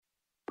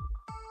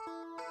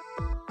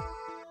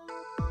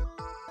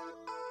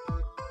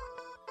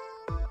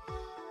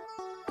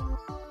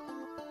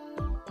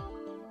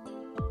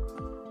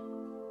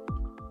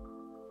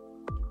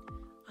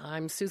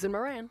I'm Susan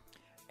Moran.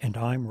 And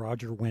I'm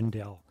Roger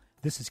Wendell.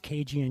 This is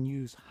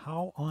KGNU's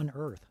How on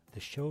Earth, the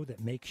show that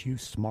makes you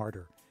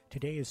smarter.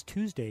 Today is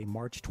Tuesday,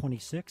 March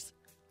 26th,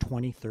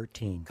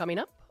 2013. Coming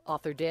up,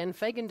 author Dan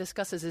Fagan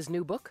discusses his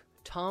new book,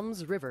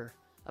 Tom's River,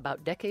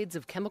 about decades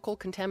of chemical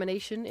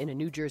contamination in a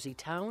New Jersey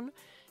town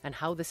and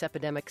how this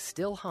epidemic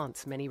still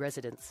haunts many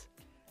residents.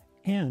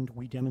 And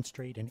we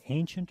demonstrate an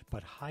ancient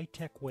but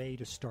high-tech way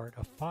to start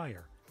a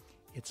fire.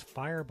 It's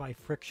fire by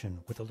friction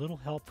with a little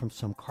help from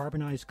some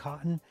carbonized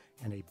cotton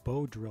and a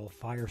bow drill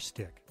fire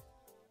stick.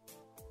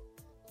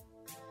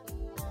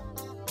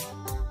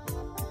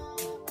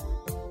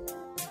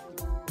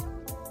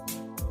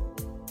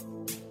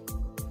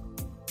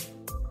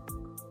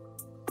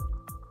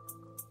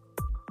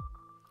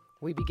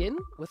 We begin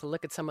with a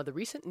look at some of the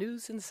recent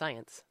news in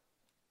science.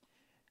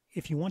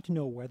 If you want to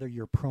know whether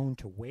you're prone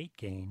to weight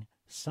gain,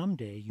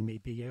 someday you may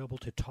be able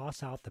to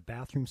toss out the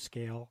bathroom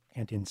scale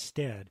and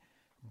instead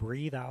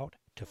breathe out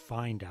to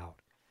find out.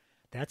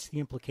 That's the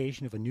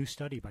implication of a new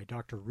study by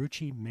Dr.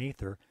 Ruchi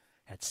Mathur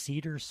at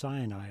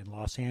Cedars-Sinai in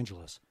Los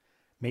Angeles.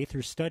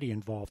 Mathur's study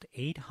involved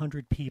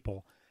 800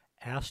 people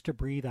asked to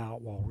breathe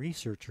out while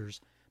researchers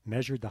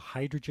measured the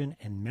hydrogen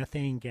and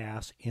methane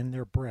gas in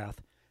their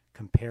breath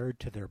compared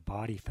to their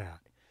body fat.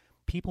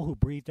 People who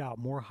breathed out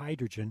more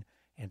hydrogen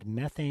and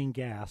methane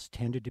gas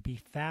tended to be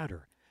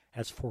fatter.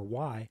 As for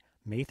why,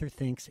 Mathur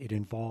thinks it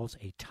involves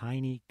a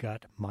tiny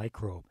gut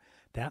microbe.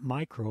 That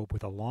microbe,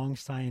 with a long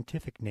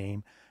scientific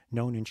name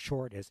known in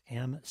short as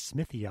M.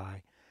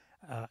 smithii,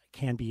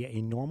 can be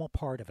a normal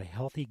part of a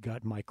healthy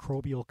gut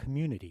microbial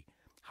community.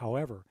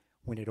 However,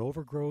 when it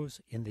overgrows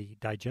in the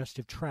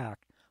digestive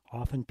tract,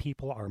 often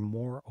people are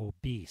more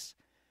obese.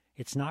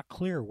 It's not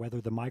clear whether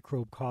the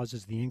microbe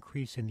causes the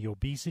increase in the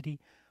obesity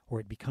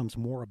or it becomes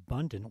more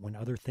abundant when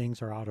other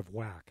things are out of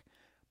whack.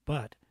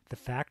 But the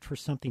fact for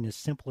something as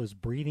simple as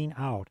breathing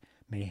out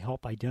may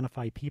help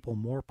identify people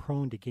more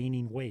prone to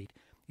gaining weight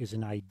is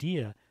an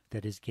idea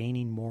that is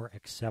gaining more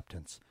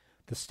acceptance.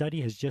 The study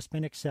has just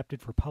been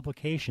accepted for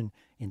publication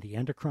in the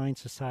Endocrine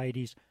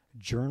Society's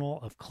Journal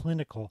of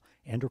Clinical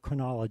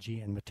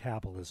Endocrinology and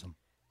Metabolism.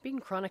 Being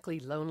chronically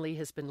lonely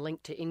has been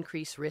linked to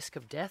increased risk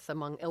of death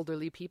among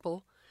elderly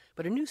people,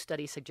 but a new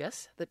study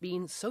suggests that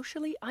being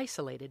socially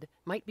isolated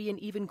might be an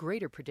even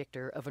greater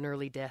predictor of an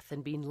early death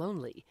than being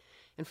lonely.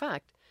 In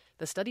fact,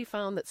 the study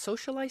found that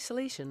social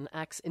isolation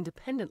acts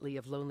independently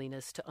of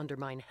loneliness to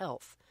undermine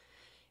health.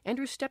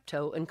 Andrew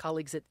Steptoe and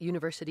colleagues at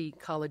University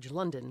College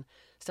London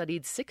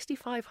studied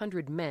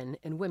 6,500 men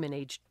and women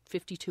aged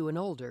 52 and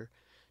older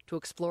to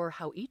explore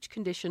how each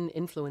condition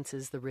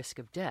influences the risk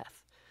of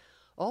death.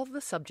 All of the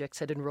subjects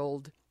had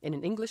enrolled in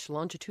an English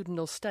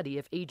longitudinal study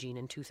of aging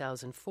in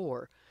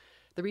 2004.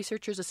 The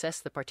researchers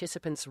assessed the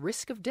participants'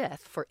 risk of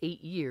death for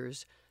 8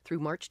 years through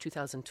March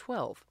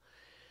 2012.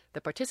 The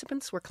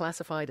participants were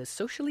classified as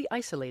socially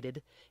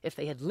isolated if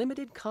they had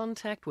limited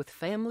contact with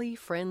family,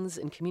 friends,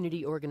 and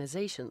community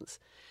organizations.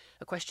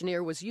 A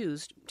questionnaire was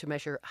used to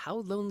measure how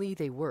lonely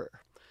they were.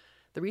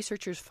 The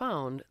researchers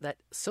found that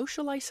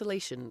social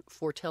isolation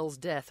foretells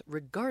death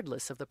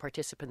regardless of the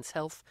participants'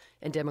 health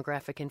and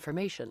demographic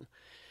information.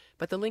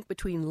 But the link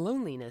between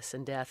loneliness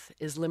and death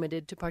is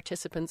limited to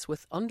participants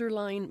with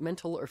underlying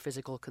mental or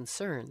physical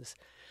concerns.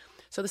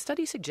 So the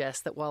study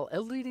suggests that while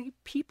elderly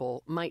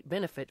people might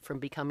benefit from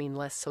becoming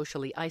less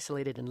socially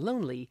isolated and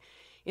lonely,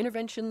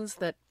 interventions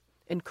that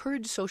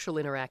encourage social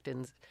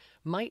interactions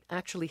might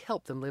actually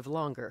help them live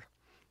longer.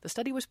 The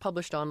study was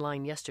published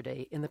online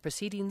yesterday in the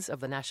Proceedings of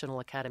the National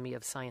Academy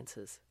of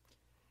Sciences.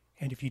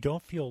 And if you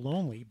don't feel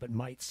lonely but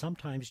might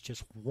sometimes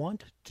just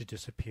want to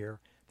disappear,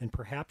 then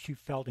perhaps you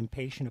felt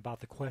impatient about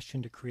the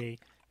question to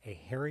create a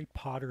Harry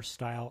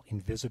Potter-style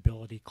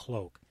invisibility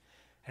cloak.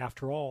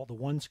 After all, the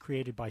ones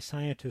created by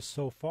scientists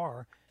so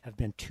far have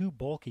been too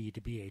bulky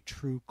to be a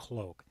true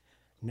cloak.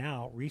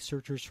 Now,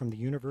 researchers from the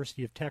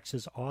University of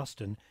Texas,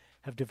 Austin,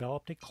 have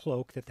developed a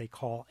cloak that they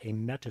call a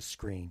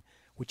metascreen,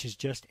 which is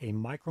just a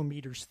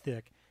micrometers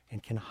thick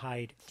and can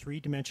hide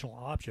three-dimensional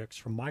objects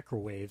from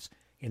microwaves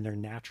in their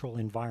natural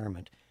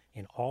environment,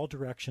 in all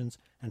directions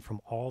and from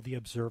all the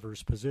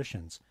observer's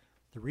positions.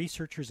 The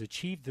researchers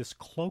achieved this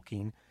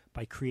cloaking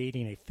by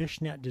creating a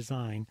fishnet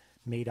design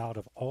made out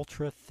of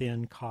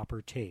ultra-thin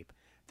copper tape.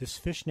 This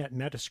fishnet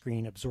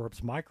metascreen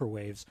absorbs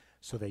microwaves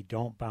so they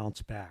don't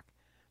bounce back.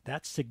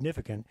 That's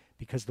significant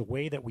because the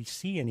way that we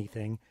see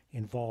anything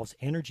involves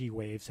energy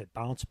waves that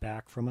bounce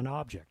back from an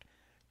object.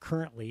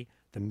 Currently,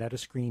 the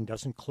metascreen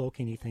doesn't cloak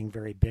anything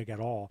very big at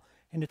all,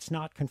 and it's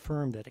not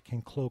confirmed that it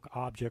can cloak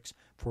objects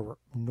for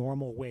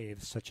normal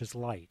waves such as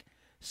light.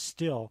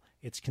 Still,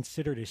 it's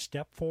considered a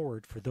step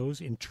forward for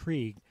those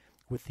intrigued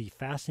with the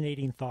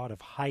fascinating thought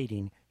of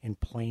hiding in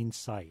plain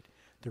sight.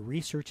 The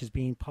research is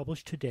being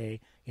published today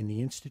in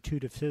the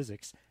Institute of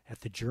Physics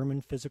at the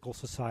German Physical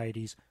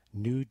Society's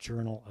New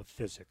Journal of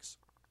Physics.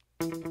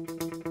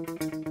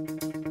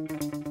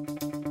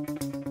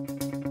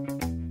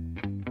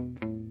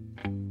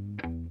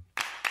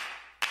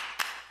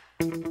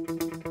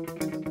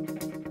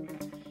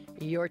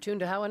 You're tuned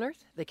to How on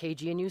Earth, the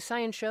KGNU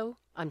Science Show.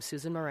 I'm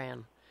Susan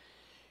Moran.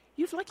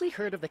 You've likely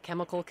heard of the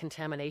chemical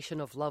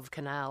contamination of Love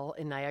Canal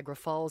in Niagara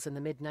Falls in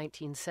the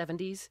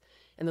mid-1970s,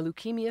 and the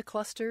leukemia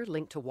cluster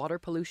linked to water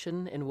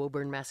pollution in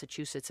Woburn,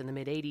 Massachusetts in the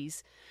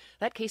mid-80s.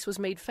 That case was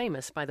made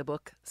famous by the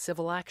book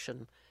Civil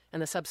Action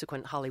and the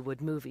subsequent Hollywood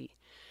movie.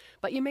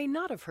 But you may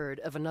not have heard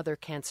of another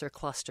cancer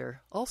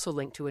cluster, also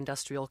linked to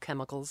industrial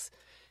chemicals,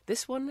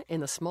 this one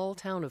in the small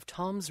town of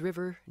Toms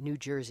River, New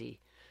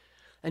Jersey.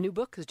 A new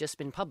book has just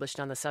been published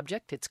on the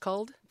subject. It's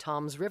called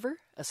Toms River,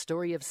 A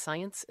Story of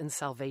Science and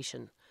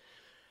Salvation.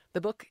 The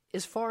book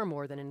is far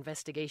more than an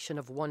investigation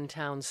of one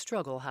town's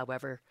struggle,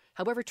 however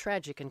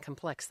tragic and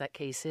complex that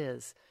case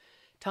is.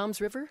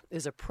 Toms River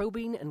is a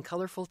probing and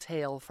colorful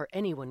tale for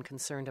anyone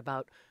concerned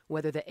about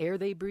whether the air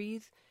they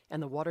breathe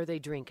and the water they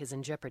drink is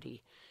in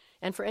jeopardy,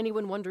 and for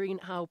anyone wondering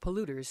how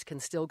polluters can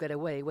still get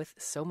away with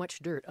so much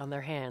dirt on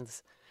their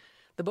hands.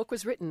 The book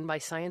was written by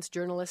science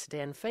journalist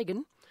Dan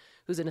Fagan,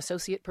 who's an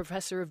associate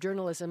professor of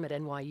journalism at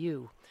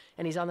NYU,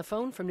 and he's on the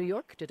phone from New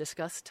York to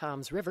discuss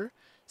Toms River.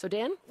 So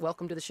Dan,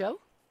 welcome to the show.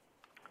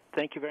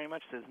 Thank you very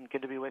much, Susan.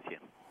 Good to be with you.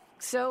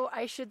 So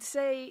I should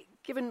say,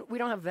 given we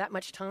don't have that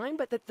much time,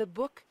 but that the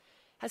book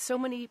has so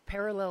many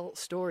parallel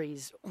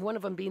stories, one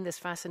of them being this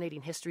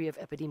fascinating history of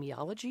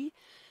epidemiology,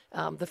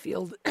 the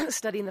field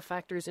studying the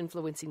factors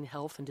influencing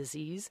health and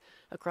disease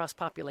across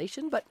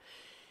population. But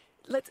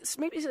let's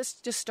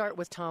just start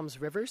with Toms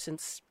River,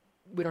 since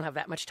we don't have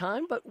that much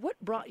time. But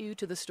what brought you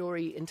to the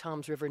story in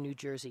Toms River, New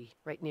Jersey,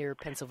 right near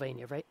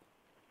Pennsylvania, right?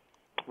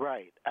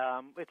 Right.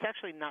 It's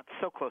actually not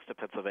so close to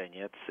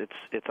Pennsylvania.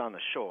 It's on the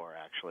shore,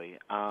 actually.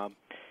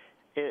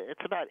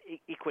 It's about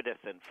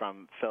equidistant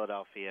from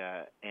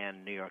Philadelphia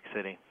and New York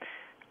City.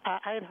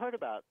 I had heard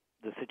about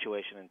the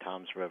situation in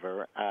Toms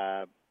River.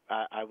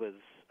 I was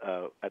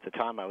at the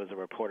time I was a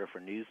reporter for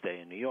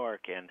Newsday in New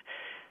York, and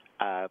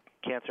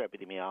cancer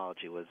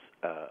epidemiology was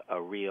a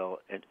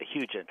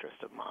huge interest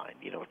of mine.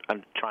 You know,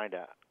 I'm trying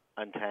to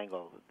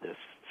untangle this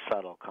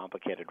subtle,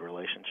 complicated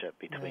relationship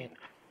between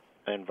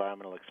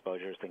environmental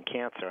exposures and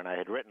cancer, and I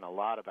had written a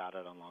lot about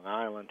it on Long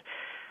Island,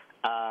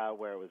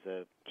 where it was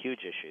a huge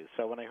issue.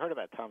 So when I heard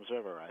about Toms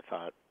River, I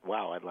thought,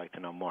 wow, I'd like to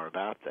know more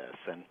about this.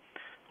 And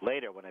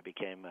later, when I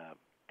became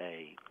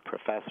a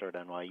professor at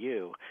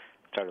NYU,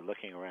 started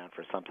looking around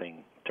for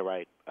something to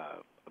write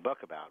a book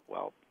about.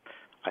 Well,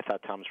 I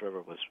thought Toms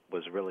River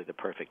was really the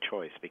perfect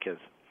choice, because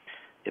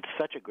it's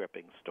such a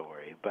gripping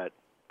story, but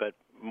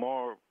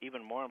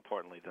even more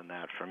importantly than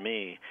that for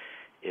me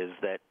is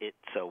that it's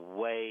a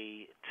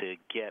way to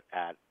get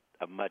at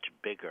a much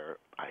bigger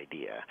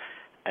idea,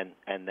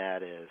 and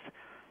that is,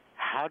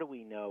 how do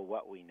we know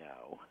what we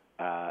know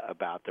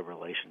about the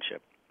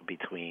relationship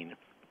between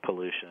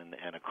pollution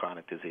and a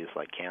chronic disease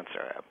like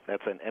cancer?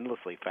 That's an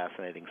endlessly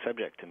fascinating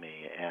subject to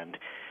me, and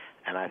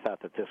I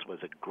thought that this was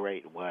a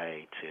great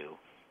way to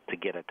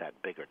get at that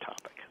bigger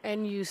topic.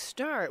 And you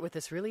start with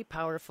this really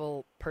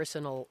powerful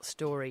personal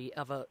story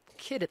of a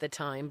kid at the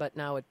time, but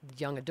now a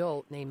young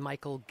adult, named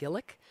Michael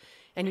Gillick.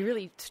 And you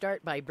really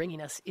start by bringing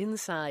us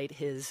inside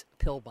his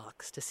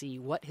pillbox to see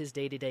what his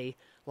day-to-day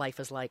life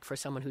is like for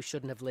someone who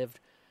shouldn't have lived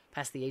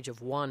past the age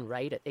of 1,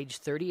 right? At age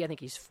 30, I think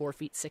he's 4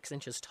 feet 6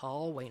 inches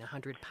tall, weighing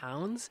 100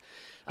 pounds.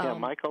 Yeah,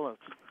 Michael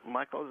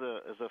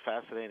is a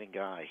fascinating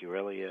guy. He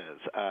really is.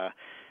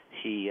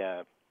 He,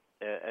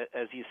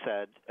 as you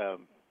said,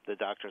 the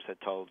doctors had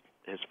told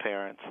his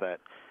parents that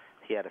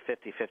he had a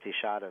 50-50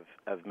 shot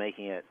of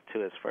making it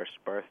to his first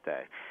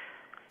birthday.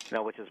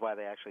 Which is why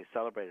they actually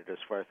celebrated his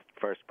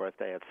first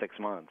birthday at 6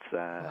 months.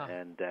 Wow.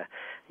 And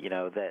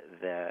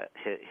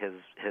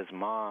his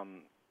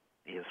mom,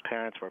 his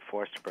parents were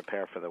forced to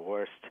prepare for the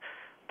worst,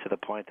 to the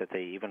point that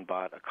they even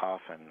bought a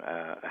coffin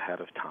ahead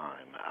of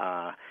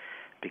time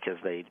because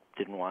they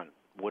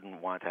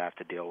wouldn't want to have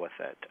to deal with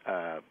it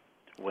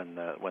when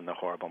the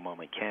horrible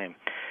moment came.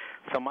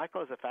 So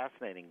Michael is a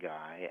fascinating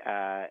guy,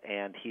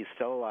 and he's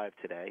still alive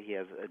today. He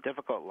has a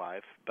difficult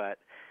life, but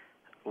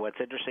what's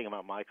interesting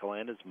about Michael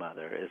and his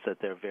mother is that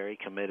they're very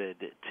committed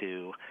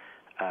to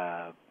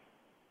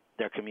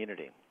their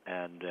community,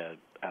 and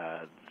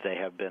they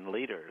have been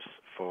leaders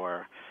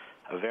for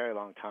a very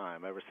long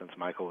time, ever since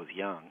Michael was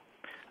young,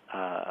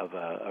 of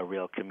a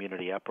real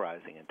community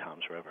uprising in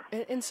Toms River.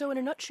 And so in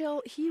a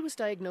nutshell, he was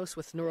diagnosed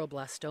with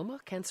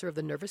neuroblastoma, cancer of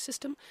the nervous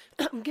system.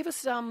 Give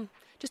us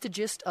just a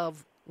gist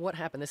of what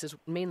happened. This is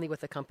mainly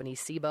with the company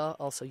Ciba,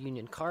 also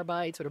Union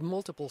Carbide, sort of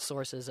multiple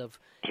sources of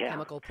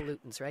chemical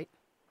pollutants, right?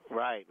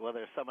 Right. Well,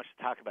 there's so much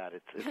to talk about.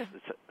 It's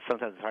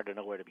sometimes it's hard to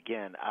know where to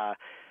begin.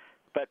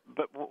 But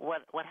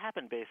what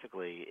happened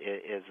basically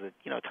is that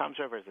Toms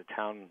River is a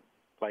town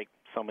like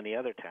so many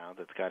other towns.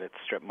 It's got its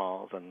strip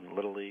malls and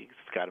little leagues.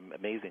 It's got an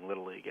amazing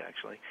little league,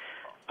 actually.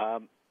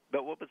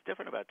 But what was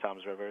different about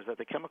Toms River is that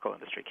the chemical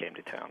industry came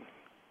to town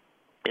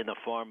in the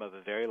form of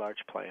a very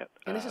large plant.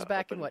 And this is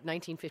back in,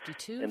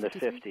 1952? In the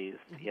 50s,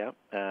 yep.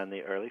 In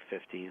the early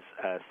 50s,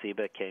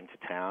 Ciba came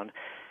to town.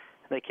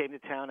 They came to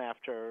town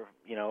after,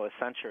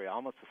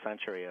 almost a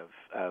century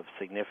of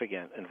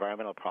significant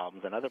environmental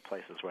problems in other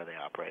places where they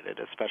operated,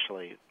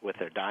 especially with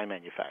their dye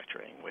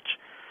manufacturing, which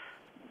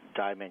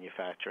dye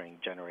manufacturing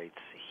generates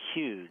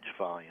huge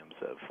volumes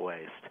of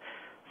waste.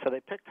 So they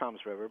picked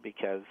Toms River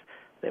because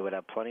they would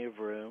have plenty of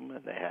room,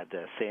 and they had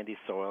sandy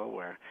soil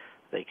where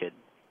they could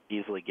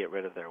easily get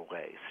rid of their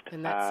waste.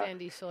 And that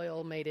sandy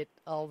soil made it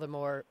all the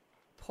more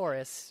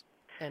porous,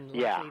 and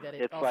likely yeah, that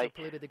it also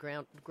polluted the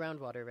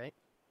groundwater, right?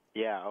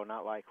 Yeah,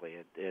 not likely.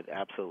 It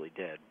absolutely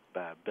did.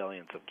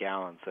 Billions of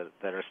gallons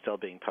that are still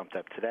being pumped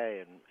up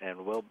today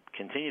and will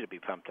continue to be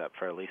pumped up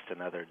for at least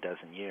another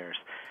dozen years.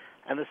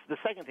 And the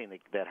second thing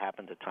that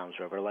happened at Toms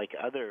River, like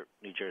other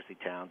New Jersey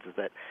towns, is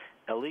that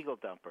illegal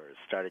dumpers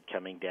started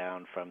coming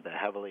down from the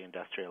heavily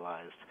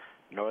industrialized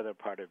northern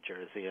part of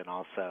Jersey and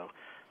also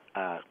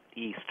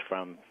east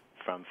from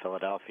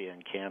Philadelphia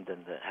and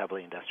Camden, the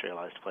heavily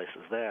industrialized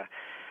places there.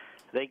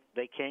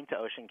 They came to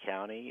Ocean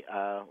County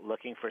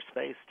looking for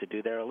space to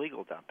do their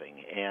illegal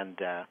dumping, and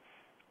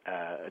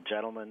a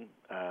gentleman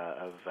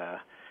of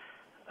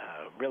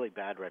really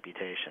bad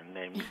reputation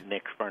named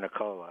Nick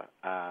Fernicola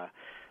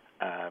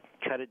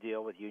cut a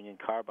deal with Union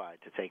Carbide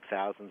to take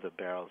thousands of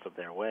barrels of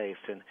their waste,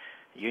 and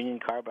Union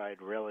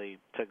Carbide really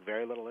took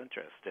very little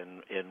interest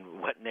in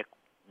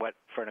what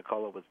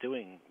Fernicola was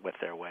doing with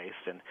their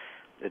waste, and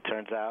it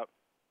turns out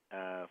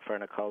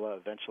Fernicola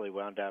eventually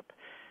wound up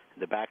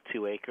the back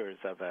 2 acres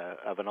of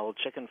an old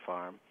chicken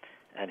farm,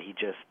 and he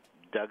just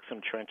dug some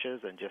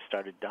trenches and just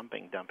started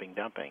dumping.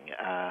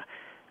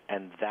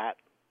 And that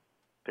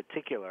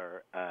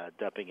particular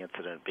dumping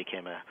incident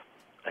became a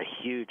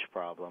huge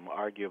problem,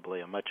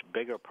 arguably a much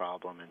bigger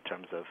problem in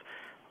terms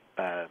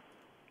of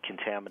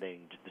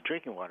contaminating the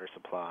drinking water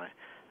supply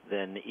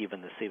than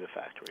even the Ciba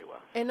factory was.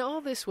 And all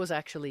this was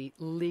actually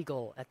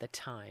legal at the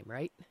time,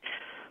 right?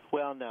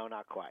 Well, no,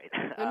 not quite.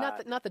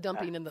 Not the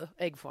dumping in the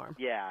egg farm.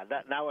 Yeah,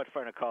 not what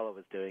Fernicola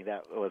was doing.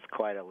 That was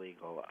quite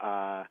illegal.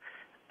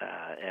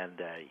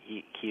 And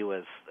he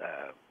was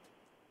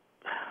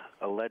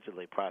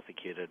allegedly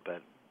prosecuted,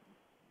 but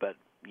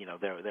you know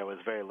there was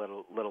very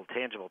little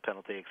tangible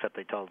penalty, except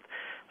they told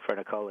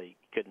Fernicola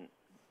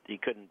he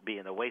couldn't be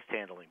in the waste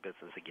handling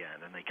business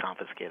again, and they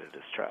confiscated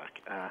his truck.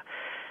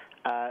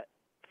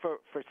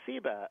 For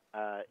Ciba,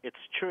 it's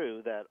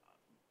true that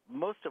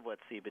most of what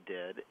Ciba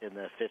did in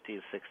the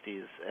 50s,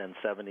 60s, and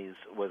 70s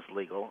was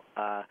legal.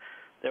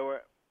 There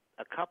were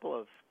a couple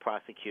of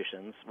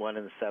prosecutions, one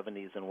in the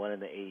 70s and one in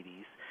the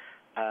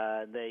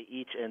 80s. They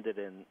each ended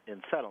in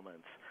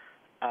settlements.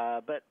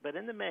 But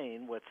in the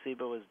main, what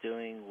Ciba was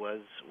doing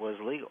was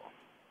legal.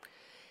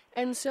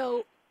 And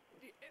so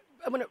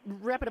I want to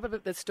wrap it up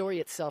with the story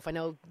itself. I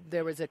know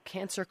there was a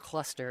cancer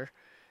cluster.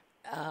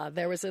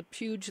 There was a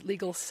huge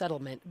legal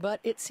settlement. But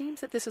it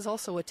seems that this is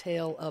also a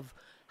tale of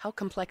how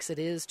complex it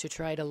is to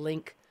try to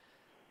link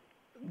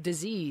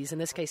disease, in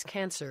this case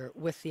cancer,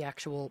 with the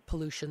actual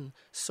pollution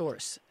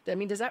source. I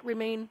mean, does that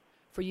remain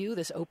for you,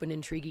 this open,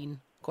 intriguing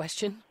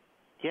question?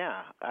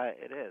 Yeah,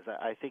 it is.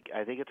 I think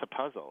it's a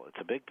puzzle. It's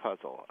a big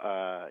puzzle.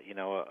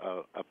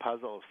 A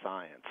puzzle of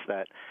science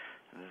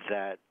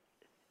that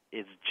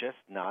is just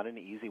not an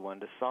easy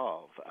one to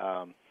solve.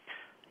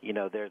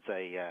 There's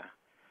a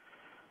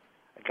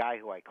guy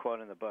who I quote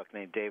in the book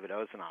named David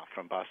Ozanoff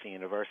from Boston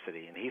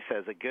University, and he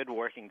says a good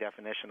working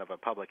definition of a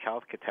public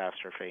health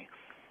catastrophe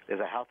is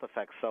a health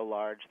effect so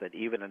large that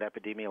even an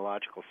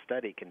epidemiological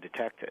study can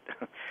detect it.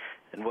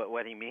 And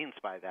what he means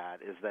by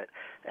that is that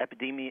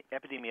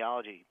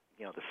epidemiology,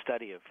 the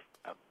study of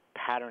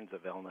patterns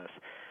of illness,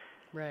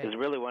 right, is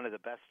really one of the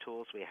best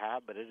tools we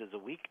have, but it is a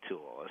weak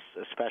tool,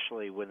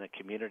 especially when the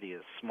community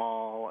is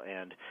small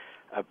and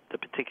the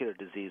particular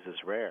disease is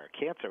rare.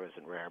 Cancer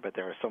isn't rare, but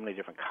there are so many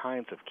different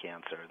kinds of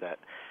cancer that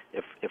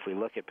if we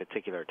look at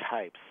particular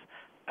types,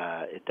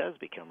 it does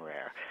become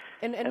rare.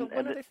 And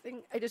one other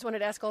thing I just wanted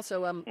to ask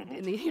also,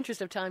 in the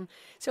interest of time,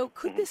 so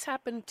could this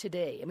happen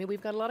today? I mean,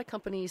 we've got a lot of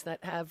companies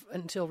that have,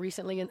 until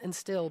recently and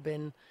still,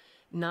 been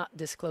not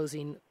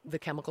disclosing the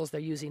chemicals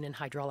they're using in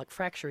hydraulic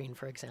fracturing,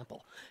 for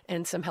example,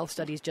 and some health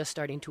studies just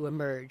starting to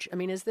emerge. I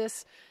mean, is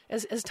this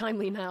as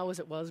timely now as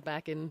it was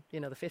back in the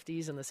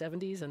 50s and the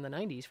 70s and the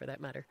 90s, for that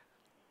matter?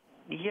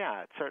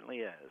 Yeah, it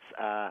certainly is.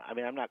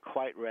 I'm not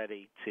quite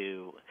ready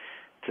to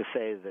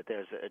say that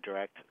there's a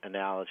direct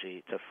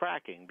analogy to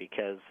fracking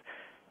because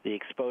the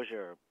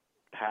exposure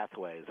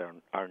pathways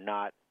are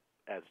not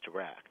as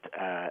direct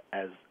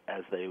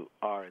as they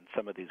are in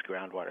some of these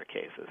groundwater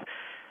cases.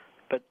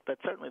 But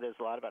certainly there's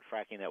a lot about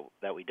fracking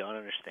that we don't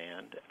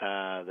understand,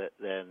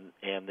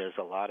 and there's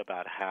a lot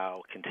about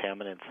how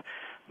contaminants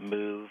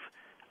move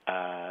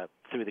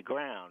through the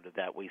ground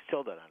that we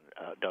still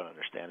don't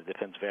understand. It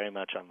depends very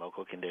much on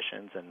local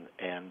conditions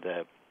and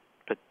the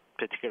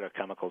particular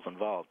chemicals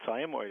involved. So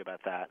I am worried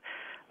about that.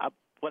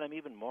 What I'm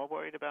even more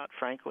worried about,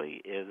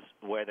 frankly, is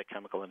where the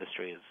chemical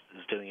industry is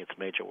doing its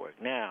major work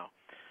now,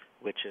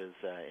 which is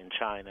in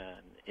China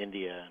and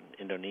India and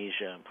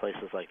Indonesia and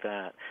places like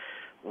that,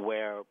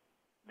 where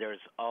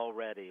there's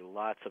already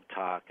lots of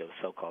talk of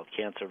so-called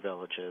cancer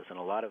villages and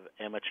a lot of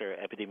amateur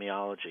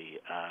epidemiology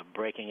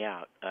breaking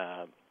out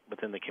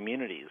within the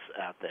communities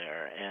out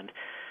there. And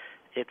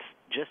it's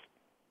just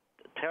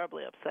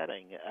terribly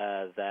upsetting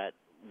that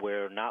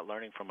we're not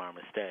learning from our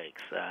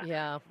mistakes.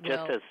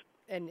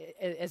 And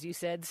as you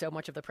said, so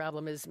much of the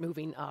problem is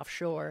moving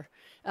offshore.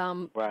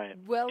 Right.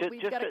 Well,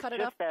 we've got to cut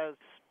it off.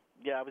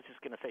 Yeah, I was just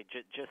going to say,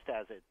 just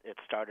as it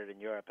started in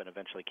Europe and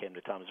eventually came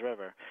to Tom's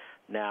River,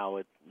 now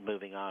it's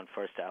moving on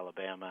first to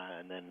Alabama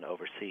and then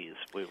overseas.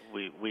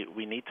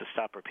 We need to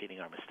stop repeating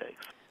our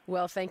mistakes.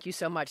 Well, thank you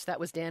so much. That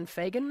was Dan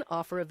Fagan,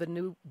 author of the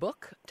new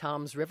book,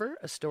 Tom's River,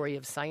 A Story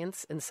of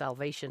Science and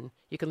Salvation.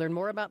 You can learn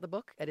more about the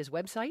book at his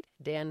website,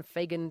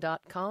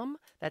 danfagan.com.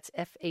 That's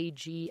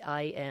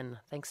Fagin.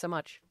 Thanks so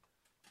much.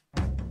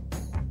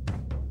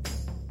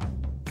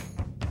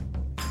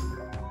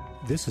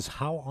 This is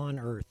How on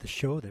Earth, the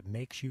show that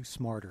makes you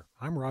smarter.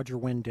 I'm Roger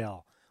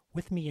Wendell.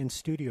 With me in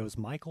studio is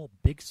Michael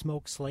Big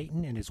Smoke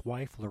Slayton and his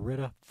wife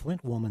Loretta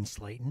Flintwoman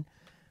Slayton.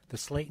 The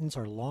Slaytons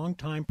are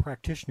longtime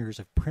practitioners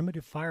of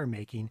primitive fire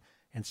making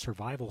and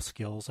survival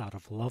skills out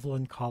of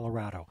Loveland,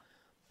 Colorado.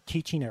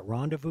 Teaching at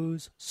rendezvous,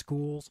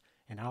 schools,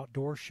 and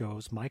outdoor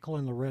shows, Michael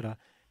and Loretta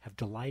have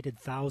delighted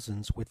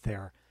thousands with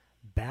their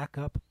Back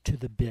Up to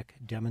the Bic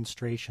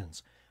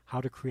demonstrations,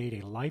 how to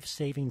create a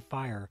life-saving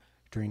fire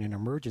during an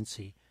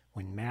emergency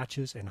when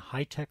matches and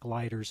high-tech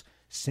lighters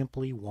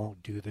simply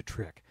won't do the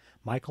trick.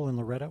 Michael and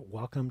Loretta,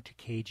 welcome to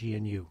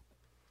KGNU.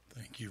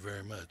 Thank you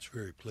very much.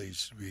 Very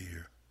pleased to be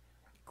here.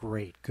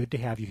 Great. Good to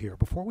have you here.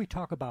 Before we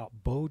talk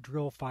about bow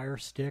drill fire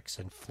sticks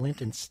and flint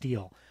and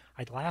steel,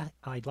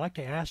 I'd like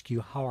to ask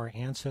you how our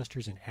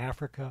ancestors in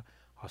Africa,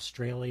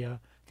 Australia,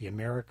 the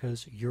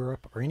Americas,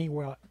 Europe, or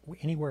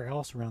anywhere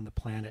else around the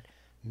planet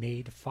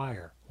made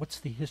fire.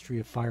 What's the history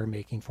of fire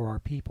making for our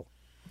people?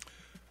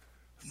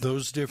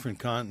 Those different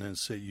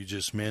continents that you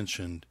just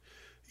mentioned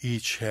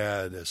each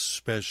had a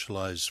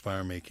specialized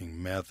fire-making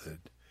method.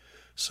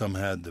 Some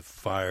had the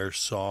fire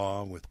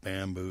saw with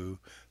bamboo,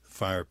 the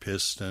fire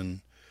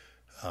piston,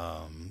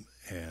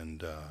 and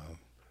the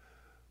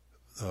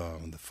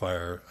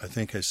fire, I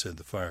think I said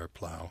the fire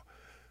plow.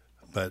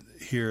 But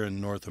here in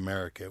North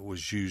America, it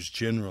was used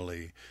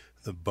generally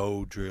the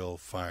bow drill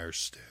fire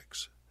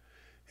sticks,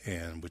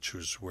 and which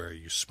was where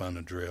you spun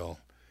a drill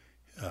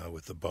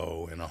with a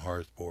bow and a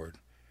hearth board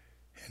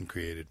and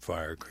created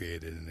fire,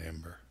 created an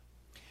ember.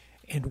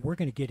 And we're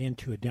going to get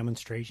into a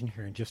demonstration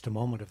here in just a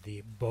moment of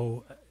the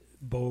bow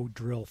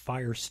drill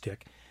fire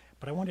stick.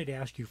 But I wanted to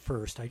ask you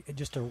first,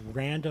 just a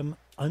random,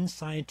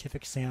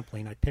 unscientific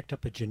sampling. I picked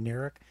up a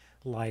generic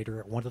lighter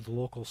at one of the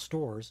local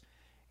stores,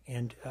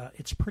 and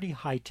it's pretty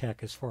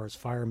high-tech as far as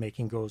fire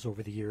making goes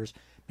over the years.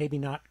 Maybe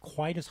not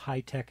quite as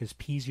high-tech as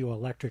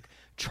piezoelectric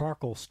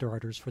charcoal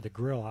starters for the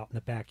grill out in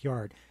the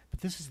backyard,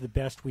 but this is the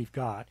best we've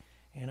got.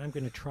 And I'm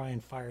going to try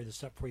and fire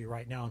this up for you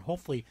right now and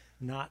hopefully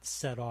not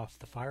set off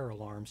the fire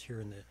alarms here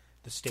in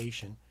the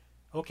station.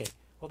 Okay,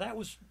 well, that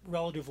was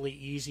relatively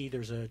easy.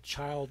 There's a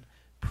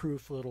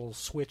child-proof little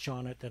switch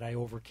on it that I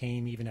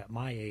overcame even at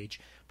my age.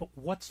 But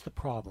what's the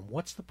problem?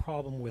 What's the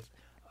problem with,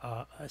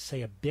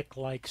 say, a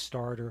Bic-like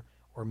starter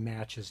or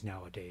matches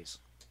nowadays?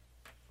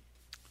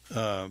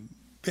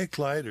 Bic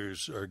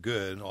lighters are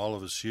good. All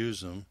of us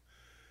use them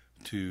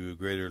to a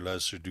greater or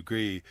lesser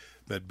degree.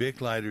 But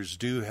Bic lighters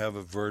do have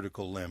a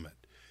vertical limit.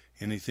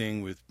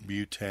 Anything with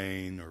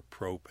butane or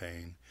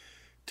propane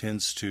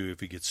tends to,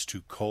 if it gets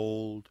too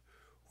cold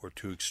or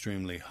too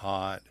extremely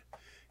hot,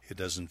 it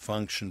doesn't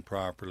function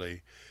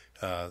properly.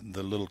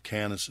 The little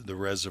canister, the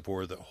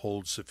reservoir that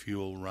holds the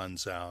fuel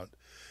runs out.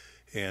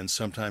 And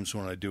sometimes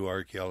when I do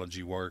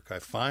archaeology work, I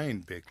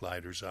find Bic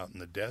lighters out in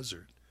the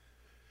desert.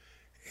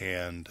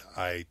 And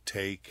I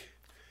take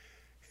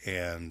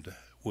and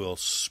will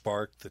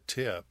spark the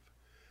tip.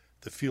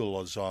 The fuel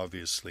is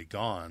obviously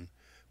gone,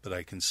 but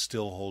I can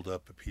still hold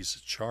up a piece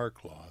of char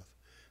cloth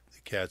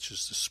that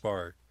catches the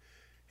spark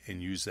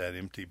and use that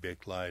empty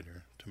Bic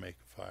lighter to make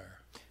a fire.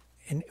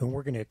 And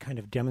we're going to kind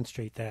of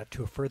demonstrate that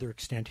to a further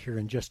extent here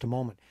in just a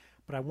moment.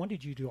 But I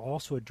wanted you to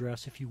also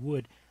address, if you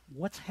would,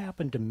 what's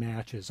happened to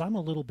matches. I'm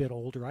a little bit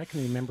older. I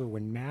can remember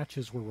when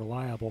matches were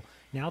reliable.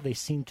 Now they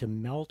seem to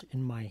melt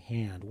in my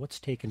hand. What's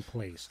taken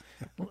place?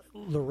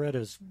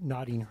 Loretta's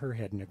nodding her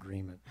head in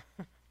agreement.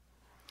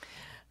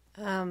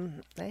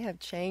 They have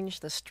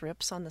changed the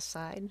strips on the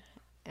side,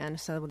 and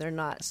so they're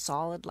not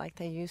solid like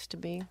they used to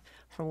be,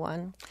 for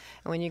one.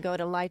 And when you go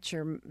to light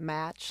your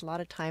match, a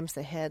lot of times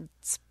the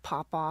heads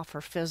pop off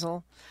or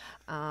fizzle.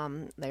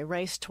 They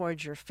race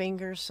towards your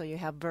fingers, so you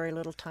have very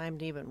little time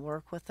to even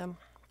work with them.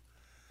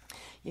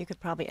 You could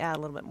probably add a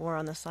little bit more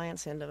on the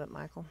science end of it,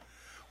 Michael.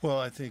 Well,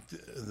 I think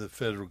the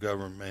federal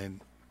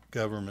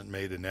government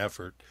made an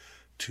effort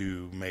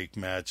to make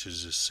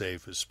matches as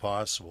safe as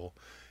possible.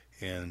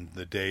 In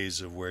the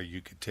days of where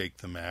you could take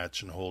the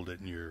match and hold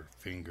it in your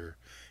finger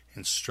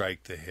and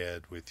strike the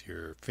head with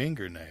your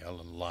fingernail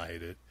and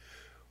light it,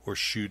 or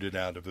shoot it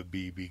out of a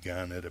BB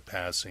gun at a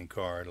passing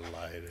car to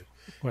light it,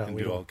 and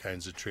do all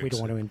kinds of tricks. We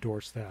don't want to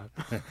endorse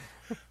that.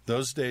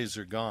 Those days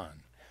are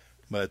gone,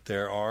 but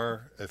there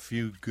are a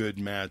few good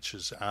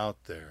matches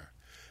out there.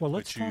 Well,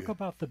 let's talk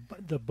about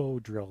the bow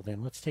drill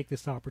then. Let's take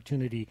this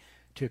opportunity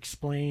to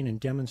explain and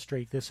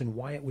demonstrate this and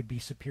why it would be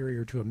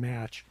superior to a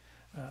match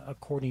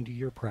according to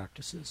your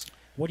practices.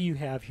 What do you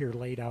have here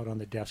laid out on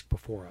the desk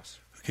before us?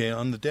 Okay,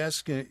 on the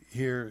desk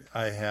here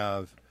I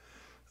have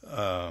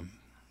an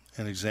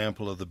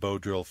example of the bow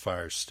drill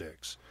fire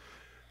sticks.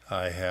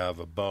 I have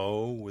a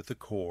bow with a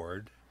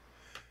cord.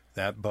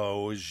 That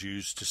bow is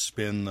used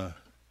to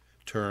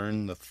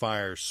turn the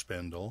fire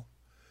spindle.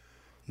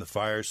 The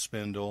fire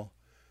spindle's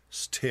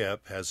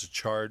tip has a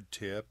charred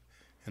tip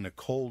and a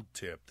cold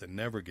tip that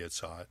never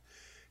gets hot,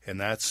 and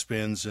that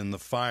spins in the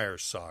fire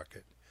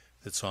socket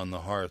that's on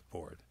the hearth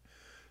board.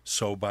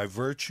 So by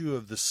virtue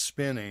of the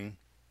spinning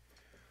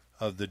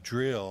of the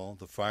drill,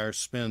 the fire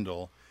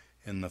spindle,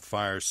 and the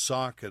fire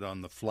socket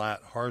on the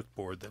flat hearth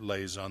board that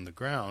lays on the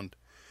ground,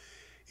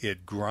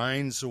 it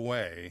grinds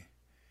away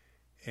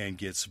and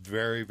gets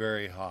very,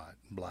 very hot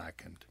and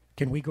blackened.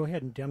 Can we go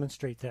ahead and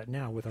demonstrate that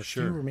now with our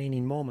Sure. few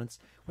remaining moments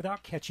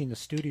without catching the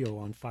studio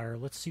on fire?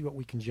 Let's see what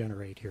we can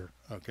generate here.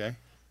 Okay?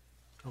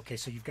 Okay,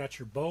 so you've got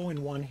your bow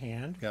in one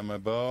hand. Got my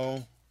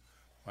bow,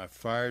 my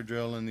fire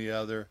drill in the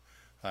other.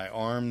 I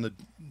arm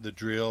the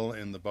drill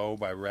in the bow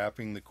by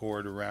wrapping the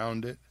cord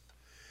around it,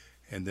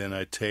 and then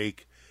I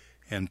take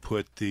and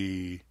put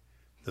the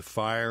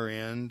fire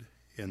end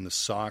in the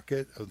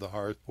socket of the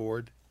hearth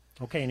board.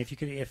 Okay, and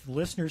if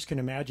listeners can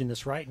imagine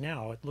this right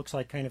now, it looks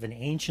like kind of an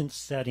ancient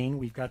setting.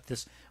 We've got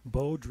this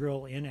bow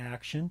drill in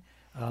action.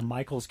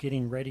 Michael's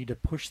getting ready to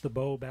push the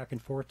bow back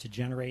and forth to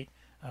generate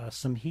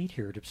some heat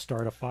here to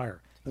start a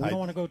fire. We don't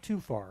want to go too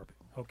far.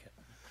 But okay.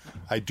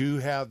 I do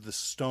have the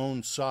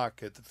stone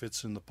socket that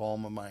fits in the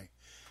palm of my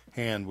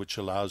hand, which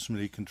allows me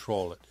to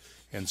control it.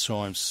 And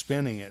so I'm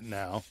spinning it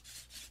now.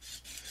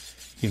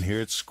 You can hear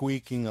it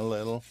squeaking a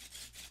little.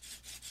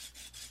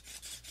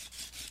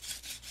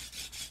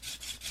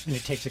 And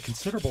it takes a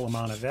considerable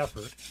amount of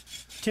effort.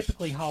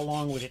 Typically, how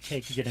long would it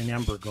take to get an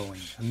ember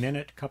going? A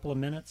minute, a couple of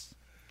minutes?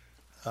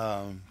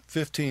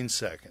 15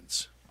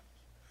 seconds.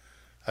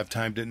 I've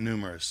timed it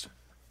numerous.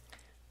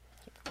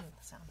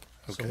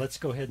 So let's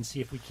go ahead and see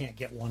if we can't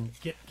get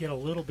a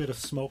little bit of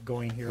smoke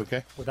going here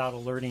without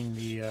alerting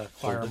the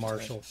fire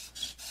marshal.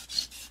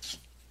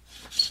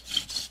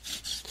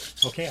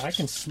 Okay, I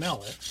can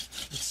smell it.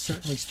 It's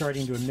certainly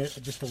starting to emit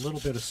just a little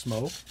bit of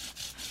smoke.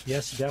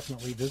 Yes,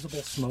 definitely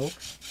visible smoke.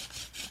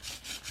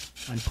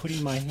 I'm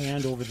putting my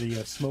hand over the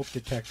smoke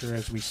detector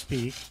as we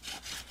speak.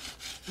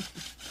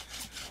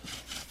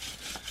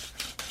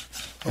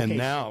 And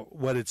now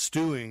what it's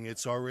doing,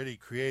 it's already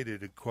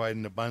created quite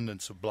an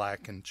abundance of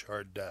black and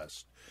charred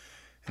dust.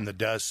 And the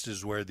dust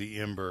is where the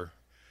ember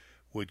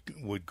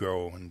would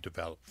grow and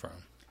develop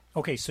from.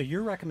 Okay, so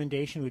your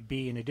recommendation would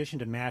be, in addition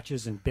to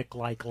matches and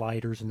Bic-like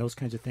lighters and those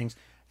kinds of things,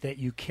 that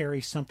you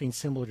carry something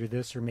similar to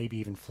this, or maybe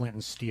even flint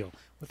and steel,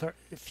 with our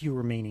few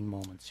remaining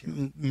moments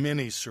here.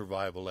 Many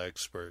survival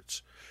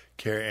experts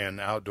and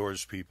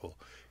outdoors people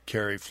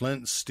carry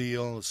flint and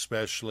steel,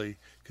 especially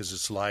because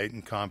it's light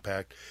and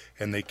compact,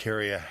 and they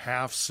carry a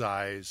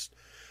half-sized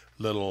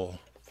little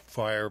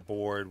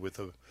fireboard with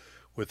a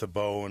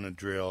bow and a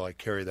drill. I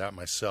carry that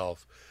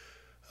myself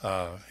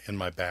in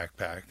my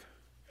backpack.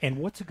 And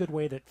what's a good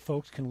way that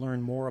folks can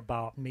learn more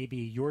about maybe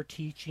your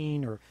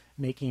teaching or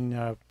making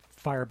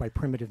fire by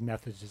primitive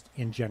methods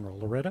in general?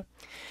 Loretta?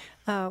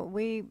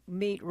 We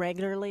meet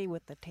regularly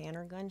with the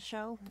Tanner Gun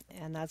Show,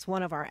 and that's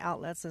one of our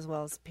outlets, as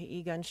well as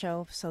PE Gun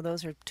Show. So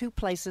those are two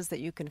places that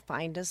you can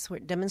find us. We're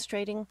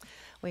demonstrating.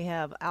 We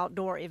have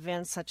outdoor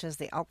events such as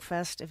the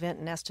Elkfest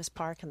event in Estes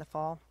Park in the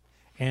fall.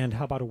 And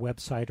how about a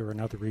website or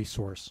another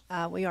resource?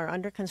 We are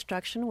under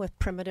construction with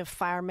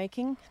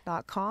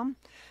primitivefiremaking.com,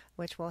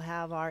 which will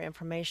have our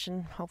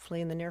information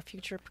hopefully in the near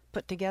future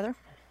put together.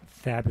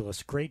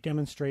 Fabulous. Great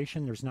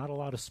demonstration. There's not a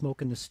lot of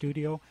smoke in the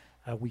studio.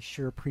 We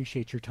sure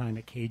appreciate your time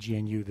at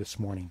KGNU this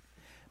morning.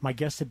 My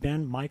guests have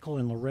been Michael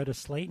and Loretta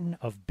Slayton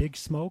of Big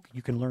Smoke.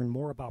 You can learn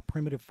more about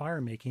primitive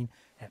firemaking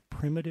at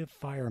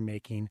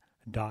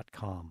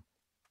primitivefiremaking.com.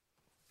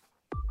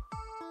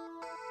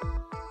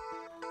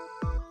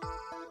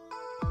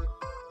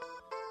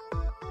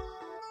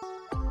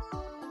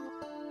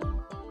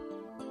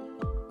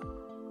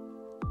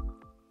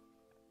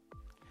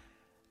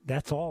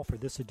 That's all for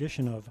this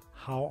edition of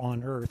How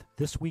on Earth.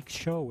 This week's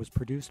show was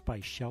produced by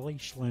Shelley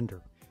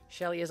Schlender.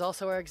 Shelley is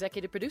also our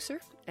executive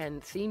producer,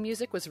 and theme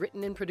music was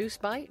written and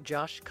produced by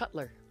Josh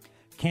Cutler.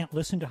 Can't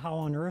listen to How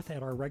on Earth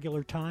at our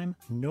regular time?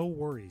 No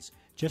worries.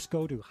 Just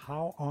go to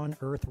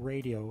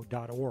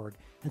howonearthradio.org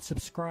and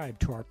subscribe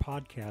to our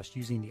podcast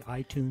using the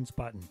iTunes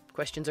button.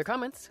 Questions or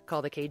comments?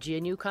 Call the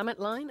KGNU comment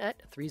line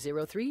at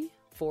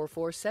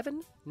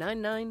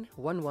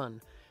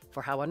 303-447-9911.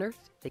 For How on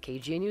Earth, the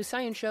KGNU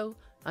Science Show,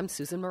 I'm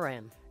Susan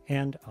Moran.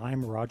 And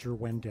I'm Roger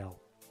Wendell.